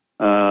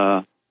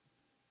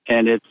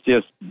 And it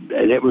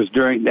was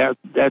during that,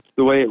 that's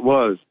the way it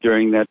was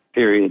during that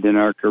period in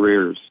our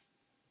careers.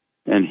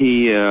 And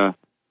he's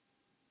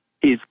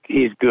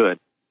good,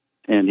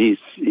 and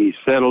he's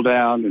settled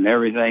down, and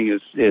everything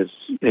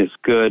is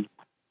good.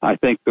 I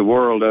think the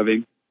world of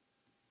him.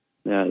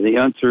 The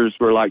Unsers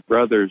were like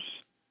brothers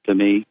to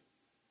me,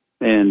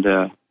 and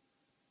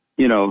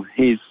you know,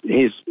 he's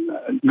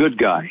a good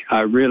guy.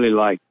 I really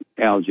like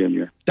Al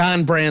Jr.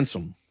 Don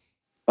Bransom.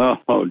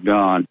 Oh,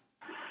 Don.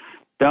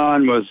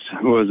 Don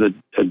was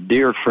a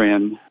dear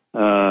friend.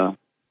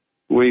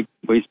 We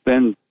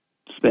spent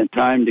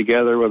time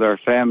together with our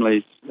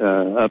families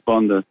up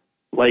on the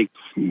lakes.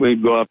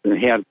 We'd go up, and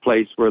he had a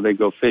place where they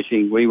go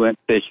fishing. We went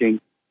fishing,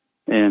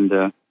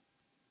 and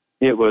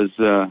he was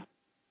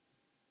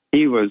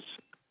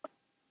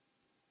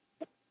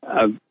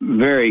a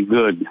very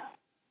good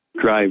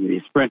driver,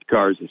 sprint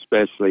cars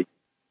especially,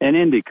 and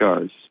Indy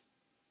cars.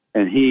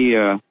 And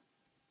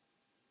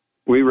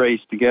we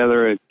raced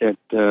together at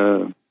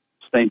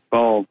St.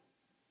 Paul,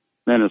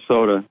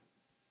 Minnesota,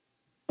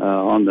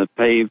 on the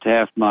paved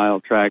half-mile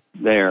track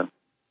there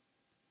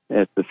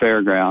at the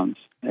fairgrounds.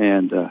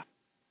 And that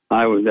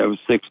was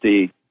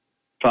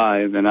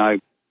 65, and I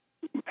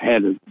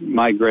had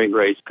my great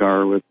race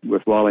car with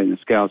Wally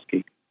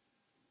Niskowski.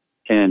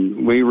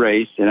 And we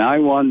raced, and I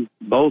won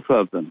both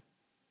of them.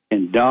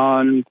 And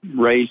Don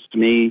raced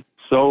me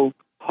so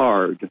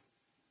hard.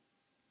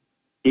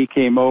 He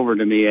came over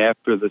to me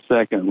after the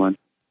second one,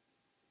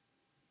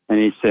 and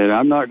he said,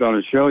 "I'm not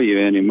going to show you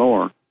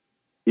anymore.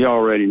 You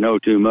already know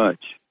too much."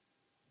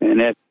 And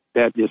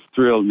that just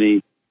thrilled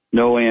me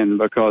no end,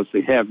 because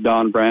to have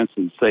Don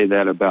Branson say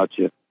that about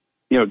you.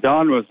 You know,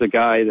 Don was the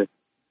guy that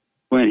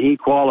when he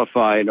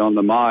qualified on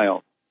the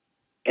mile,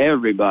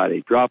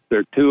 everybody dropped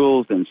their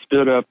tools and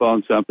stood up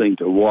on something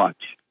to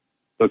watch,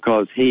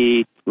 because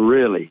he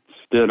really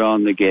stood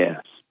on the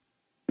gas.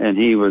 And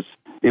it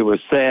was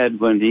sad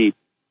when he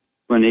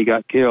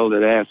got killed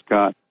at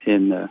Ascot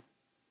in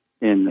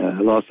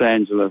Los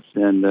Angeles.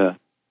 And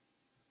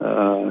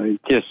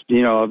just,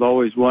 you know, I've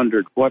always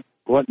wondered what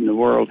in the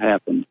world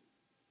happened.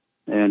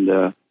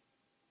 And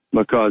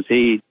because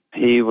he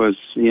was,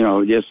 you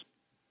know, just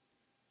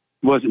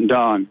wasn't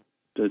Don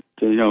to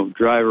you know,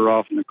 drive her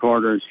off in the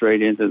corner and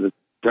straight into the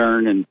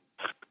turn and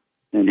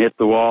hit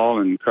the wall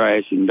and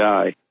crash and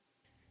die.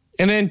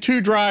 And then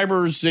two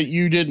drivers that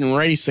you didn't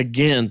race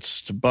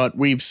against, but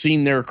we've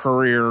seen their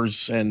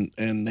careers and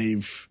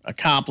they've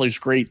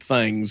accomplished great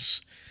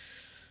things.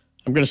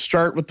 I'm going to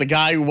start with the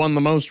guy who won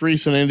the most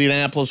recent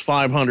Indianapolis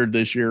 500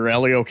 this year,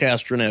 Helio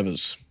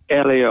Castroneves.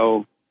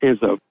 Helio is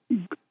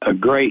a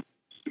great,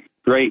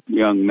 great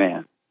young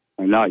man.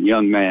 Not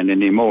young man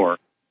anymore,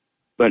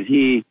 but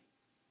he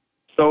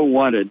so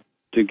wanted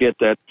to get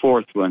that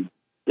fourth one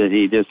that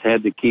he just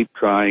had to keep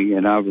trying,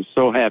 and I was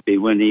so happy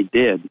when he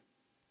did.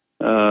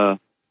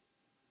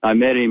 I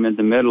met him in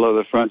the middle of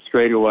the front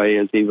straightaway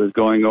as he was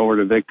going over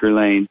to Victory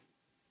Lane,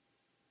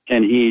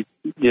 and he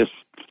just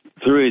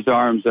threw his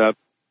arms up,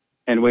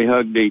 and we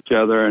hugged each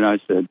other, and I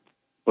said,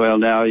 "Well,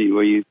 now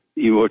you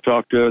will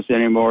talk to us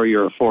anymore?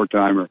 You're a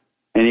four-timer."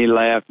 And he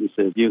laughed and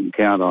said, "You can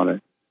count on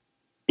it."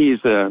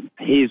 He's a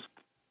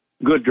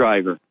good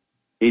driver.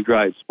 He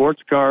drives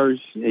sports cars,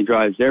 he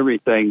drives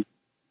everything,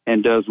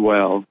 and does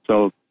well.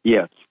 So,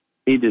 yes,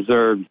 he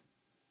deserved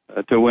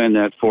to win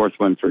that fourth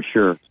one for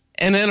sure.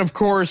 And then, of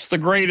course, the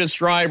greatest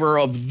driver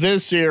of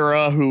this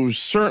era, who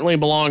certainly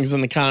belongs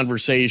in the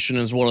conversation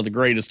as one of the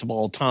greatest of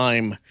all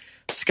time,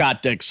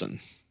 Scott Dixon.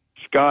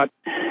 Scott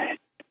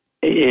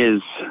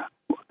is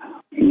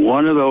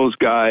one of those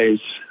guys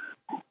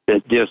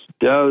that just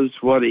does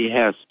what he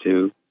has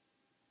to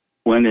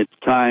when it's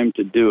time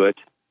to do it,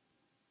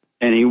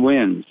 and he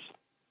wins.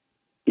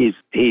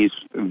 He's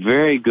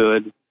very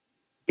good.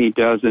 He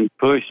doesn't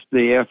push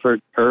the effort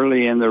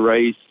early in the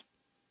race.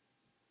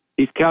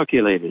 He's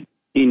calculated.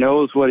 He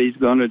knows what he's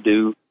going to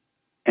do,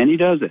 and he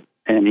does it.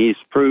 And he's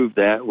proved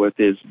that with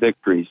his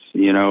victories.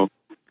 You know,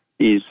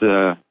 he's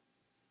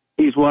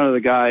one of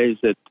the guys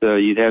that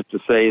you'd have to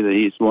say that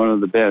he's one of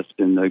the best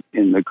in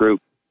the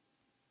group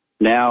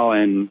now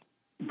and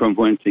from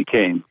whence he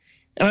came.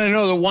 And I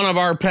know that one of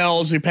our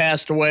pals who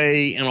passed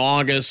away in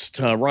August,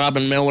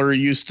 Robin Miller,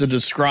 used to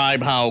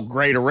describe how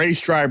great a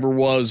race driver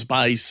was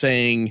by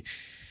saying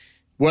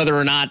whether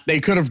or not they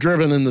could have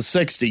driven in the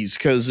 60s,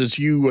 because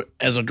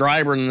as a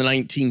driver in the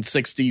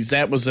 1960s,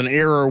 that was an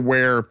era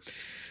where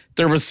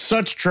there was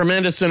such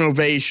tremendous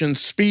innovation,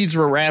 speeds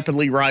were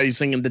rapidly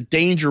rising, and the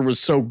danger was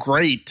so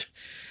great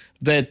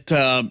that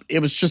it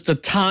was just a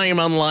time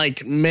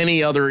unlike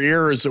many other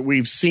eras that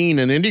we've seen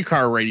in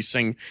IndyCar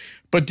racing.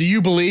 But do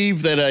you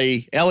believe that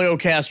a Helio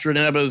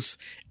Castroneves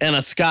and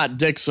a Scott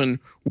Dixon,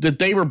 that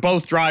they were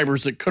both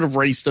drivers that could have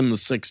raced in the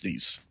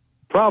 60s?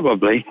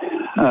 Probably.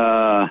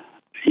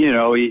 You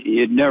know,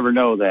 you'd never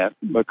know that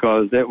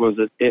because it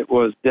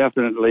was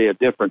definitely a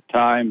different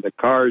time. The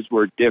cars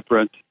were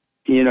different.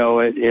 You know,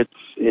 it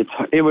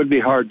would be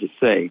hard to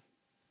say,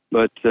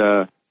 but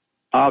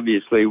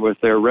obviously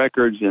with their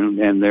records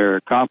and their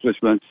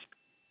accomplishments,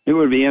 it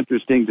would be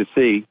interesting to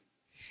see.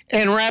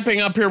 And wrapping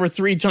up here with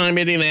three-time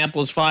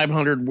Indianapolis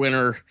 500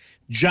 winner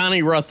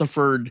Johnny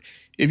Rutherford,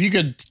 if you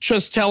could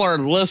just tell our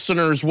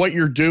listeners what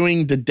you're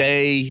doing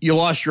today. You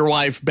lost your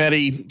wife,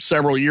 Betty,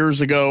 several years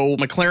ago.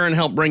 McLaren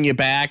helped bring you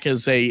back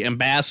as a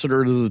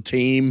ambassador to the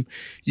team.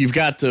 You've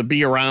got to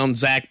be around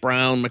Zach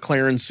Brown,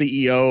 McLaren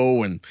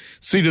CEO, and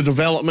see the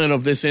development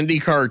of this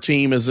IndyCar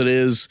team as it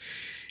is.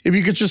 If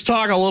you could just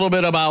talk a little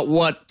bit about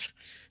what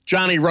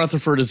Johnny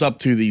Rutherford is up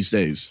to these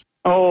days.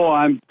 Oh,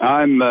 I'm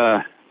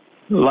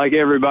like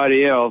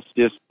everybody else,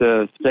 just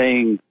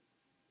staying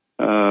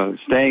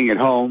at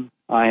home.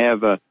 I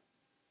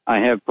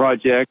have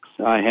projects.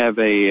 I have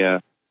a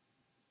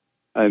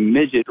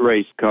midget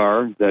race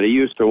car that I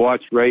used to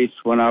watch race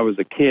when I was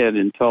a kid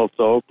in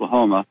Tulsa,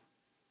 Oklahoma,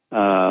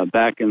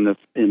 back in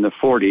the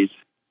 40s,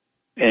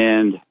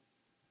 and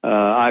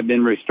I've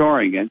been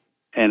restoring it,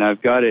 and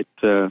I've got it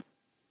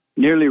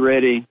nearly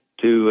ready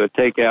to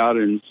take out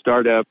and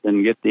start up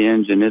and get the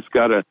engine. It's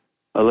got a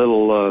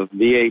little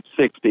V8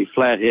 60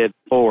 flathead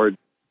Ford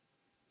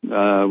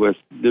with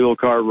dual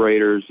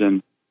carburetors,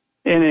 and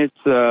it's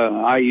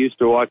I used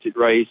to watch it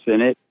race,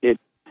 and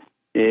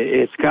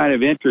it's kind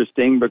of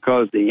interesting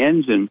because the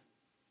engine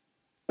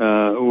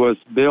was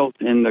built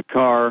in the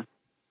car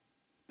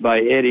by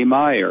Eddie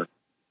Meyer,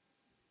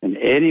 and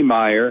Eddie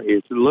Meyer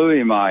is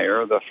Louis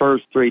Meyer, the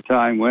first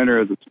three-time winner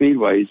of the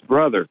Speedway's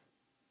brother,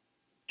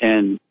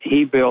 and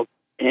he built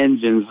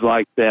engines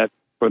like that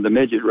for the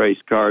midget race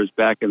cars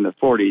back in the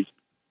 40s,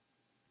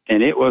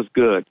 and it was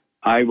good.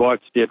 I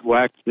watched it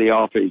wax the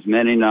office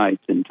many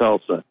nights in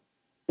Tulsa,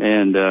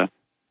 and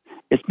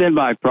it's been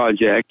my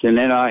project. And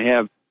then I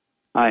have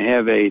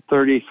a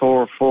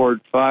 34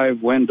 Ford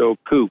 5-window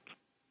coupe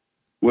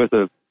with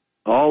a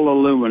all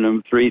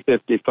aluminum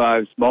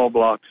 355 small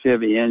block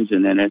Chevy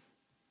engine in it,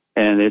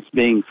 and it's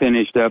being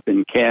finished up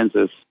in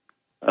Kansas.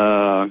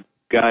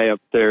 Guy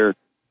up there,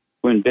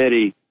 when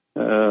Betty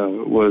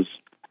was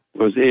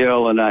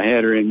ill and I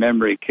had her in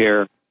memory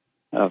care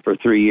for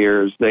 3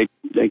 years, they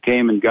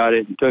came and got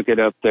it and took it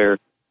up there.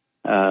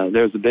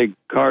 There's a big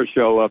car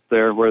show up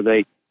there where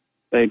they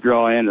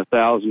draw in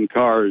 1,000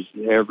 cars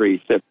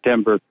every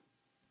September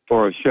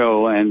for a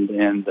show,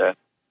 and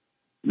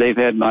they've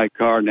had my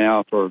car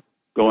now for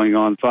going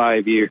on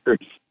 5 years.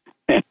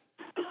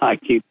 I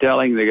keep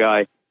telling the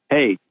guy,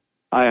 hey,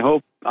 I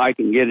hope I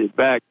can get it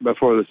back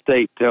before the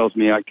state tells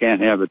me I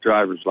can't have a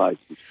driver's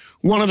license.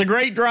 One of the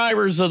great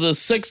drivers of the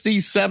 60s,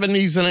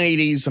 70s, and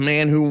 80s, a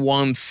man who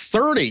won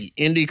 30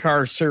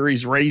 IndyCar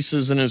Series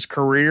races in his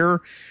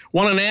career,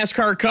 won a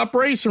NASCAR Cup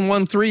race, and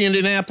won 3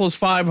 Indianapolis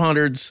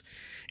 500s.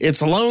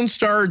 It's Lone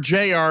Star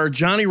JR,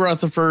 Johnny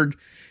Rutherford.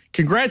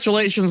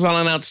 Congratulations on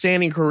an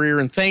outstanding career,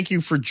 and thank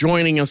you for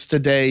joining us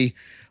today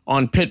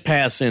on Pit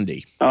Pass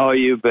Indy. Oh,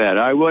 you bet.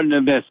 I wouldn't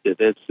have missed it.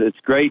 It's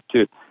great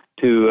to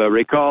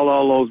recall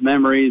all those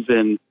memories,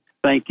 and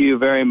thank you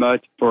very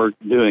much for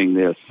doing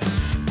this.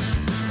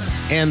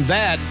 And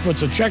that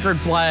puts a checkered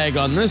flag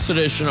on this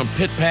edition of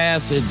Pit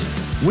Pass Indy.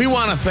 We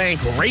want to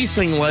thank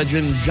racing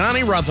legend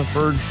Johnny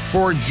Rutherford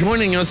for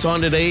joining us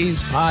on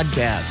today's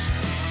podcast.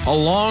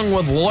 Along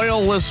with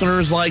loyal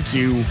listeners like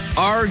you,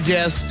 our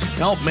guests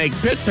help make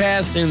Pit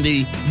Pass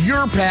Indy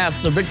your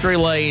path to victory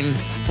lane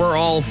for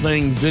all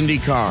things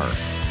IndyCar.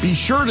 Be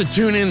sure to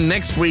tune in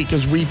next week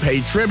as we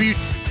pay tribute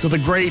to the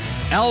great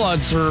Al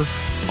Unser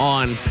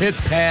on Pit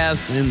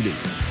Pass Indy.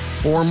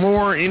 For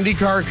more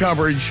IndyCar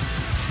coverage,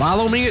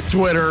 follow me at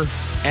Twitter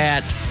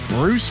at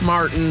Bruce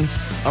Martin,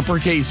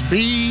 uppercase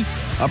B,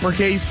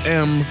 uppercase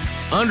M,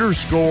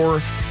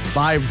 _500.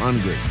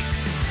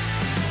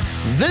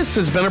 This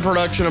has been a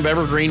production of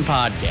Evergreen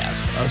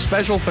Podcast. A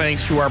special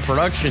thanks to our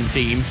production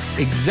team.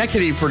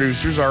 Executive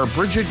producers are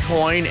Bridget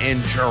Coyne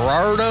and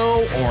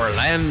Gerardo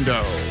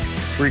Orlando.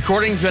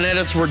 Recordings and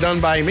edits were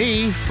done by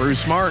me,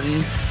 Bruce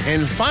Martin,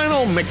 and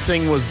final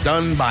mixing was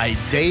done by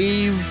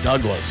Dave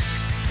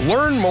Douglas.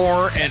 Learn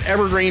more at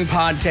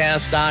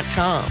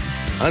evergreenpodcast.com.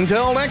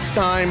 Until next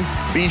time,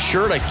 be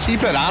sure to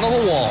keep it out of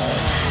the wall.